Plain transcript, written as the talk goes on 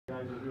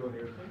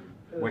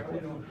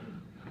Wickliffe.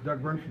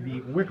 Doug Byrne from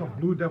the Wickliffe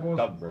Blue Devils.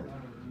 Doug Byrne.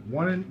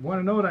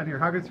 1-0 down here.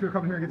 How good is it to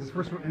come here and get this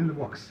first one in the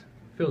books?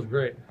 Feels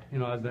great. You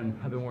know, I've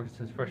been working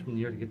since freshman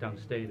year to get down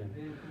to state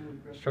and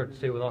start to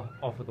state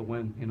off with a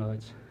win. You know,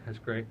 that's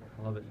great.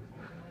 I love it.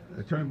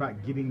 Talking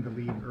about getting the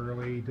lead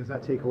early, does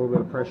that take a little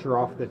bit of pressure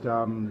off that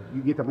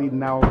you get the lead and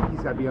now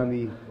he's got to be on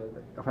the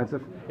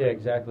offensive? Yeah,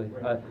 exactly.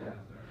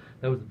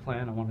 That was the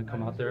plan. I wanted to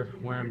come out there,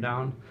 wear him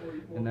down,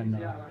 and then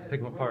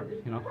pick him apart.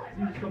 You know,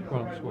 run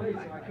up the score.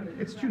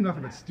 It's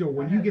 2-0, but still,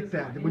 when you get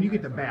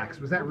the backs,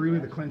 was that really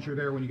the clincher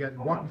there? When you got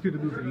walking through the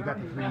move and you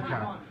got the 3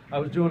 count? I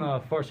was doing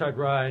a far side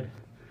ride,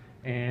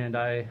 and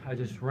I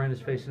just ran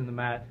his face in the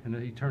mat, and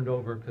then he turned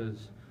over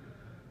because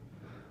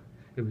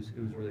it was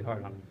really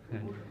hard on him.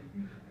 And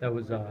that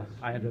was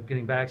I ended up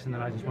getting backs, and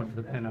then I just went for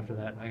the pin after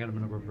that. I got him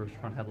in a reverse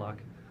front headlock.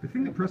 The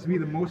thing that impressed me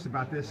the most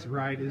about this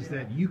ride is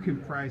that you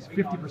comprise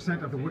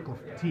 50% of the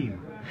Wickliffe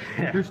team.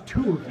 Yeah. There's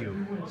 2 of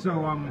you.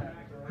 So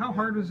how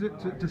hard was it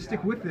to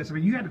stick with this? I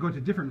mean, you had to go to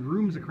different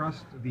rooms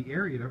across the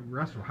area to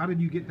wrestle. How did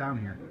you get down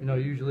here? You know,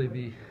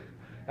 usually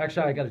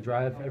actually I got to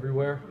drive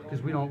everywhere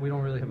because we don't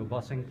really have a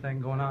busing thing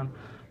going on.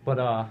 But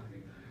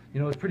you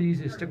know, it's pretty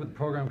easy to stick with the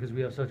program because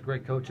we have such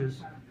great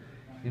coaches.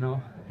 You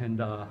know, and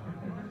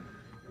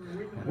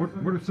what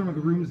are some of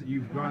the rooms that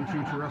you've gone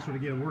to wrestle to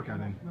get a workout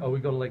in? Oh, we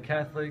go to Lake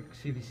Catholic,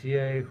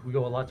 CVCA. We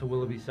go a lot to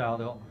Willoughby South.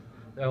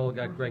 They all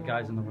got great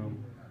guys in the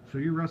room. So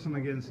you're wrestling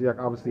against,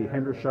 obviously,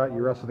 Hendershot.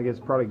 You're wrestling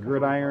against probably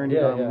Gridiron.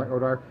 Yeah.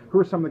 Who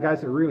are some of the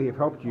guys that really have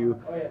helped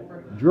you,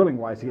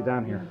 drilling-wise, to get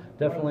down here?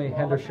 Definitely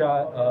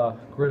Hendershot,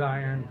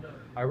 Gridiron.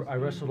 I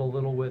wrestled a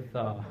little with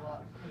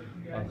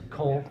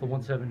Cole, the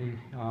 170.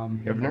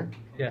 Hivner?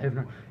 Yeah,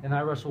 Hivner. And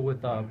I wrestle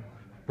with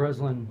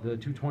Breslin, the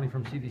 220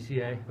 from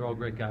CVCA. They're all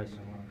great guys.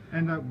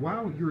 And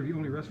while you're the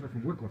only wrestler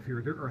from Wickliffe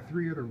here, there are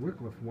 3 other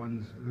Wickliffe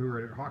ones who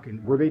are at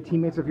Hawking. Were they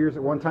teammates of yours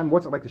at one time?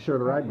 What's it like to share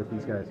the ride with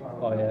these guys?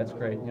 Oh yeah, it's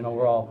great. You know,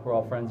 we're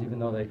all friends, even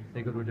though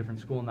they go to a different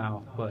school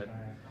now. But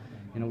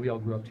you know, we all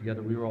grew up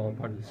together. We were all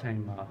part of the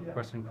same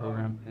wrestling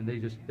program, and they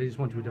just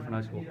went to a different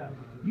high school.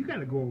 You got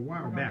to go a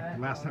while back.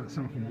 The last time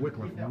someone from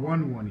Wickliffe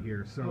won one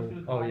here. So,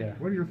 oh yeah.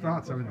 What are your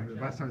thoughts on the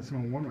last time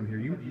someone won one here?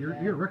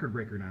 You're a record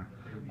breaker now.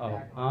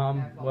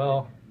 Oh,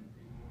 well,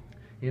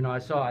 you know,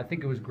 I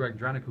think it was Greg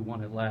Drenick who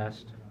won it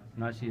last,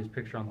 and I see his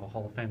picture on the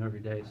Hall of Fame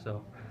every day.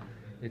 So,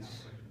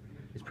 it's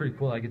pretty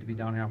cool. I get to be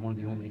down here. I'm one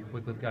of the only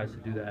Wickliffe guys to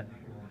do that.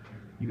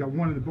 You got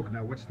 1 in the book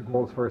now. What's the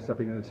goal as far as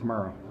stepping into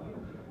tomorrow?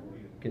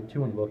 Get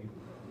 2 in the book.